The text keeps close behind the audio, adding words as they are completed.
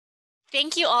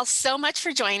Thank you all so much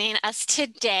for joining us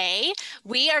today.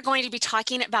 We are going to be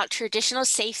talking about traditional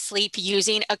safe sleep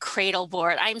using a cradle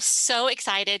board. I'm so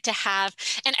excited to have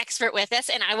an expert with us,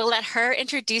 and I will let her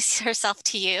introduce herself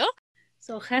to you.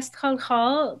 So,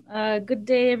 good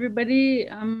day, everybody.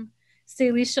 I'm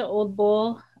Salisha Old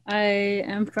Bull. I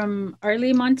am from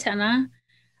Arley, Montana.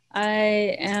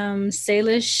 I am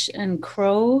Salish and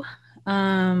Crow.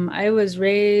 I was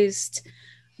raised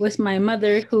with my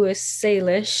mother, who is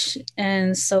Salish,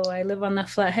 and so I live on the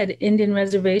Flathead Indian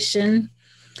Reservation.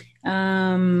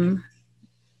 In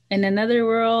another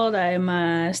world, I'm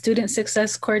a student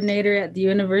success coordinator at the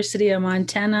University of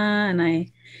Montana, and I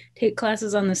take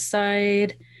classes on the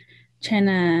side, trying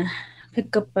to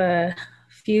pick up a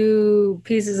few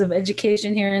pieces of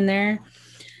education here and there.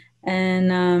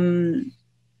 And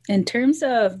in terms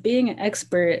of being an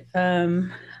expert,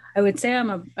 I would say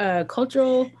I'm a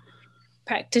cultural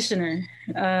practitioner.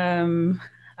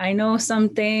 I know some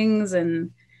things,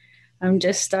 and I'm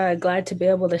just glad to be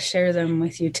able to share them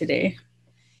with you today.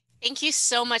 Thank you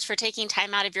so much for taking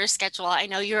time out of your schedule. I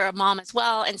know you're a mom as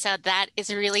well, and so that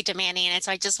is really demanding. And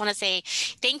so I just want to say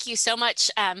thank you so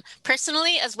much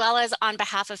personally, as well as on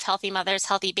behalf of Healthy Mothers,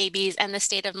 Healthy Babies, and the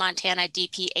state of Montana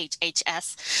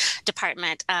DPHHS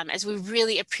department, as we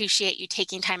really appreciate you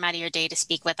taking time out of your day to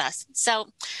speak with us. So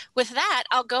with that,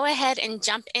 I'll go ahead and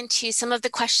jump into some of the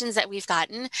questions that we've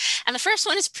gotten. And the first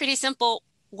one is pretty simple.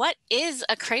 What is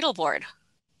a cradle board?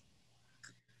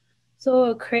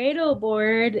 So a cradle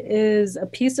board is a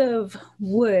piece of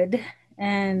wood,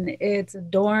 and it's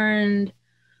adorned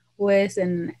with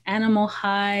an animal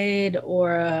hide,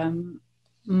 or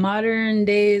modern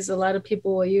days, a lot of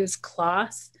people will use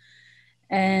cloth,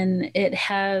 and it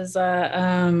has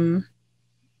a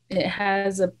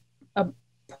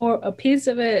piece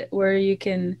of it where you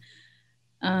can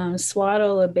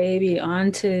swaddle a baby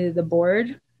onto the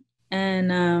board,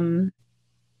 and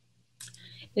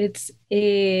it's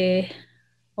a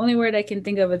only word I can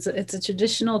think of. It's a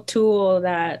traditional tool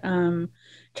that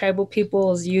tribal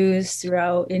peoples use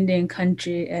throughout Indian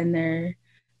country, and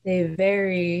they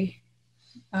vary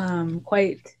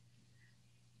quite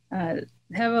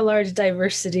have a large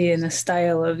diversity in the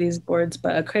style of these boards.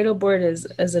 But a cradle board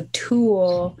is a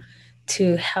tool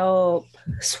to help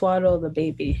swaddle the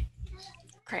baby.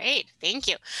 Great, thank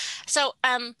you. So,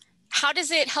 how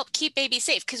does it help keep babies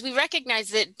safe? Because we recognize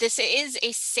that this is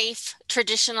a safe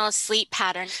traditional sleep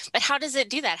pattern, but how does it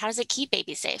do that? How does it keep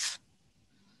babies safe?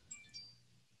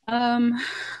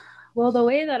 Well, the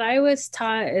way that I was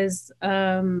taught is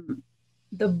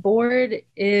the board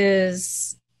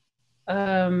is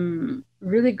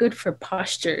really good for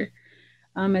posture.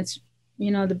 It's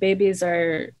the babies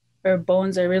our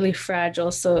bones are really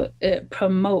fragile, so it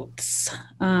promotes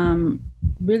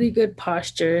really good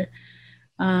posture.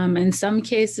 In some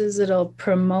cases, it'll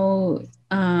promote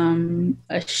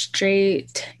a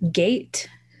straight gait.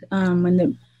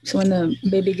 When the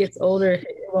baby gets older, it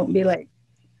won't be like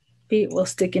feet will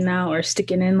sticking out or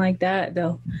sticking in like that.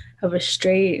 They'll have a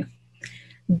straight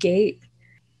gait.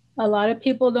 A lot of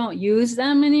people don't use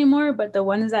them anymore, but the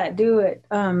ones that do it,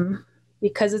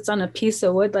 because it's on a piece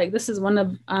of wood, like this is one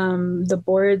of the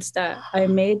boards that I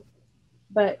made,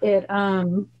 but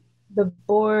the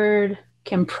board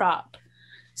can prop.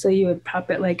 So you would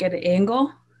prop it like at an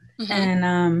angle, mm-hmm.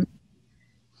 and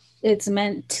it's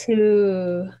meant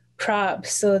to prop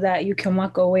so that you can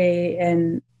walk away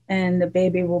and the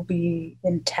baby will be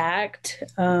intact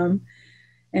and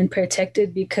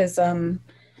protected, because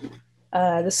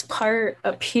this part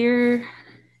up here,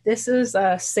 this is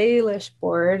a Salish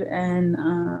board, and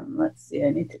let's see, I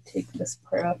need to take this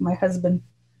part off. My husband,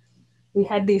 we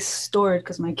had these stored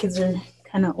because my kids are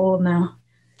kind of old now.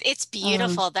 It's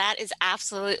beautiful. That is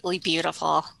absolutely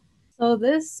beautiful. So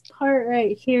this part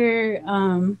right here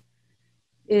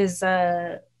is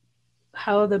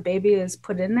how the baby is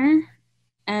put in there,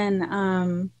 and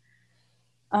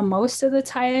most of the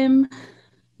time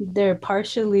they're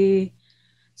partially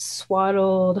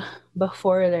swaddled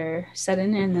before they're set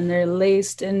in, and they're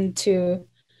laced into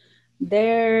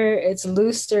there. It's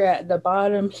looser at the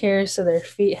bottom here, so their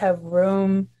feet have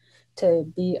room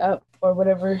to be up or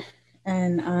whatever,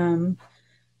 and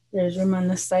there's room on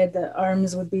the side. The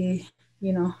arms would be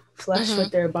flush mm-hmm.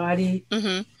 with their body.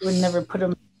 Mm-hmm. You would never put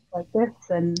them like this,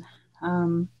 and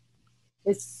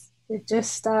it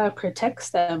just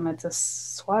protects them. It's a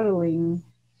swaddling.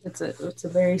 It's a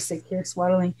very secure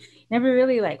swaddling. Never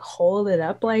really like hold it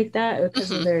up like that because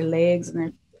mm-hmm. of their legs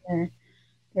and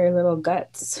their little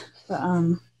guts. But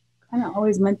kind of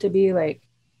always meant to be like,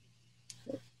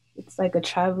 it's like a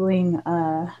traveling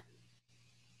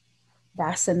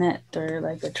bassinet, or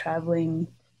like a traveling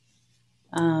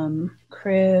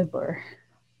crib or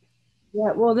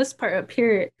yeah, well, this part up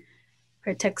here it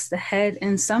protects the head.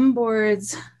 And some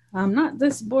boards, not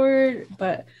this board,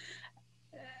 but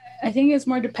I think it's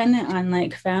more dependent on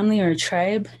like family or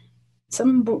tribe.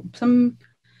 Some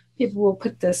people will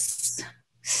put this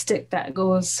stick that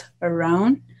goes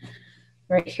around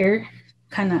right here,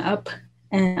 kind of up,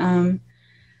 and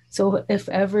so if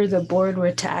ever the board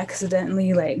were to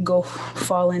accidentally like go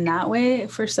fall in that way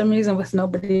for some reason, with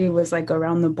nobody was like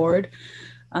around the board,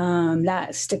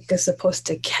 that stick is supposed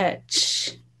to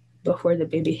catch before the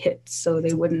baby hits, so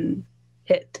they wouldn't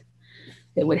hit.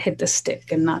 It would hit the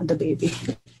stick and not the baby.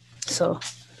 So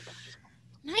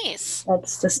Nice.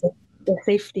 that's the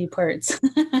safety parts.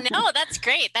 No, that's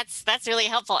great. That's really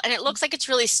helpful. And it looks like it's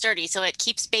really sturdy, so it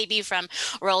keeps baby from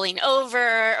rolling over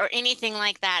or anything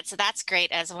like that. So that's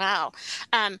great as well.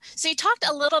 So you talked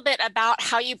a little bit about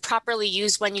how you properly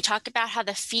use one. You talked about how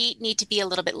the feet need to be a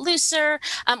little bit looser.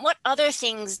 What other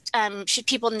things should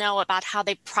people know about how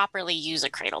they properly use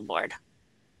a cradle board?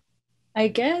 I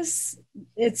guess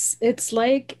it's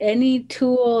like any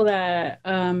tool that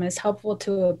is helpful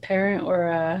to a parent or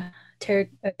a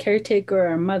caretaker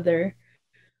or a mother.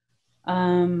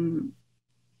 Um,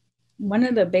 One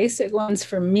of the basic ones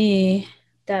for me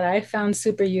that I found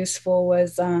super useful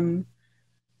was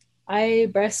I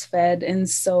breastfed, and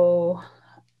so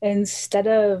instead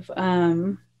of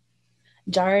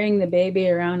jarring the baby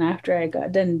around after I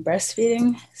got done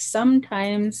breastfeeding,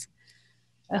 sometimes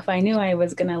if I knew I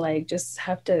was gonna like just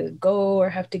have to go or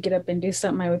have to get up and do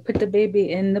something, I would put the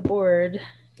baby in the board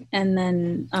and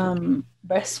then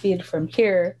breastfeed from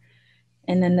here,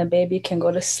 and then the baby can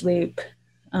go to sleep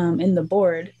in the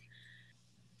board.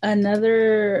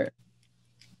 Another,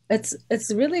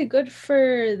 it's really good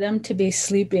for them to be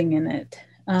sleeping in it.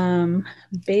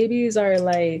 Babies are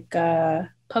like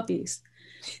puppies,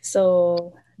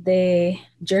 so they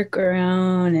jerk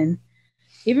around, and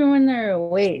even when they're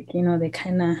awake, they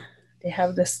kind of they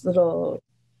have this little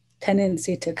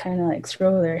tendency to kind of like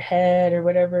throw their head or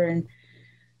whatever. And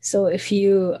so if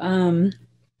you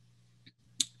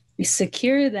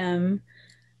secure them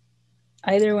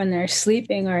either when they're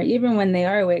sleeping or even when they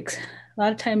are awake, a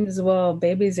lot of times, well,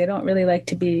 babies, they don't really like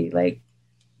to be like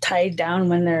tied down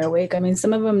when they're awake. I mean,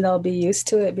 some of them, they'll be used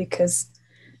to it because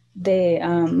they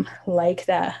like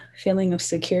that feeling of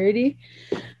security,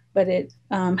 but it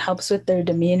helps with their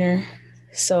demeanor.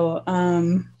 So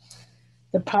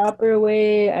the proper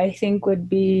way, I think, would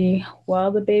be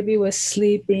while the baby was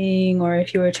sleeping, or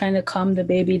if you were trying to calm the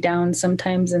baby down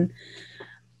sometimes, and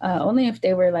only if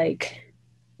they were like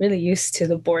really used to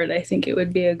the board, I think it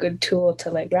would be a good tool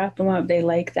to like wrap them up. They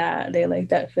like that. They like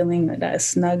that feeling, that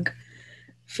snug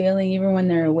feeling, even when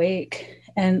they're awake.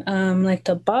 And like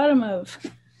the bottom of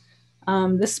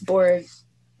this board,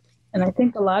 and I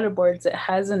think a lot of boards, it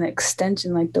has an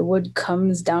extension, like the wood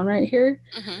comes down right here.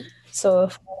 Mm-hmm. So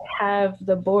if I have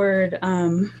the board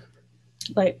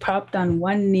like propped on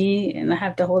one knee and I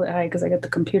have to hold it high because I got the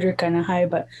computer kind of high,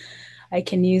 but I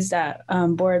can use that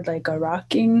board like a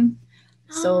rocking.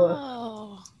 So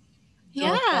Oh, if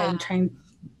yeah. I'm trying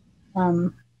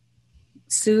to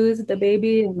soothe the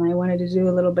baby and I wanted to do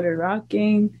a little bit of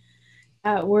rocking,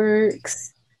 that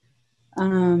works.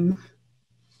 Um,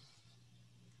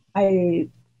 I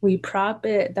we prop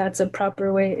it. That's a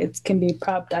proper way. It can be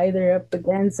propped either up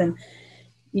against, and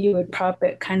you would prop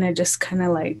it kind of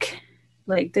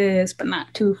like this, but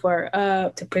not too far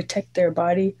up to protect their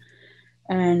body.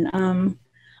 And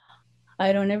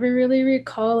I don't ever really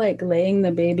recall like laying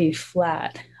the baby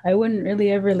flat. I wouldn't really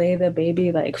ever lay the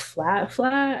baby like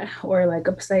flat or like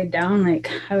upside down. Like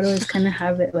I would always kind of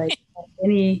have it like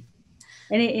any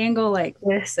angle like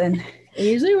this, and it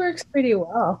usually works pretty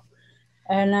well.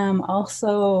 And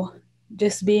also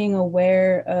just being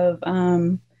aware of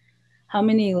how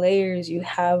many layers you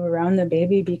have around the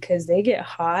baby because they get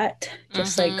hot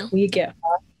just like Mm-hmm. we get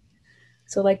hot.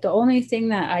 So like the only thing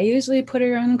that I usually put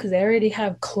around them because they already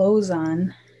have clothes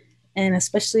on, and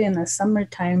especially in the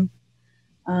summertime,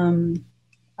 um,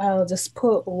 I'll just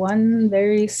put one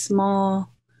very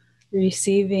small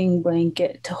receiving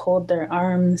blanket to hold their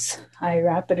arms. I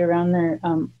wrap it around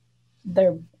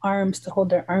their arms to hold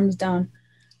their arms down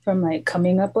from like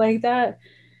coming up like that.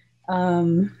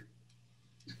 Um,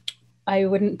 I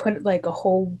wouldn't put like a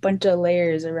whole bunch of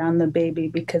layers around the baby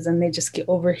because then they just get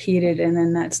overheated and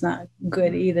then that's not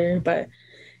good either. But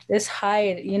this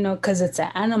hide, because it's an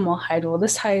animal hide, well,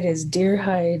 this hide is deer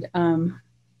hide,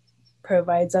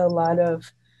 provides a lot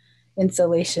of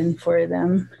insulation for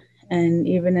them. And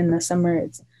even in the summer,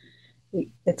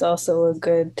 it's also a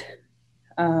good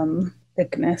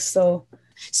thickness. So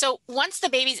So once the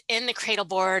baby's in the cradle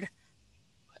board,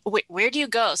 where do you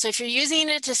go? So if you're using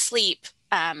it to sleep,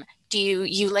 do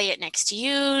you lay it next to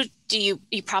you? Do you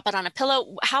prop it on a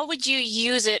pillow? How would you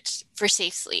use it for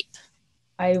safe sleep?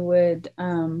 I would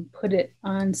put it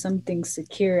on something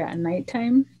secure at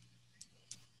nighttime.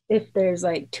 If there's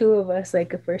like two of us,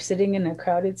 like if we're sitting in a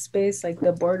crowded space, like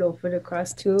the board will fit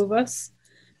across two of us,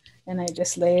 and I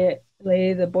just lay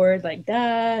the board like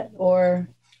that. Or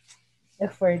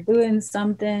if we're doing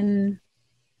something,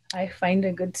 I find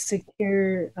a good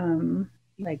secure,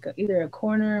 like either a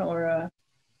corner or a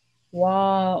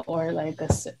wall or like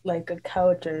a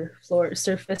couch or floor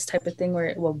surface type of thing where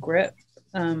it will grip,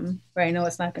 where I know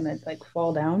it's not gonna like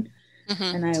fall down, Hmm.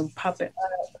 and I pop it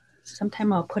up.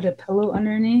 Sometimes I'll put a pillow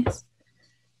underneath,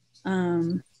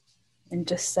 um, and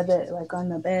just set it like on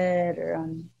the bed or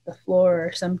on the floor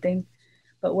or something,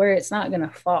 but where it's not gonna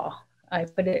fall. I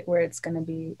put it where it's gonna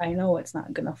be. I know it's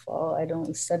not gonna fall. I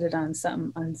don't set it on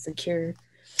something unsecure.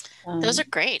 Those are Um,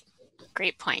 great.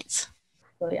 Great points.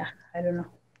 so yeah, I don't know.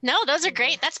 No, those are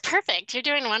great. That's perfect. You're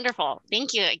doing wonderful.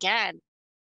 Thank you again.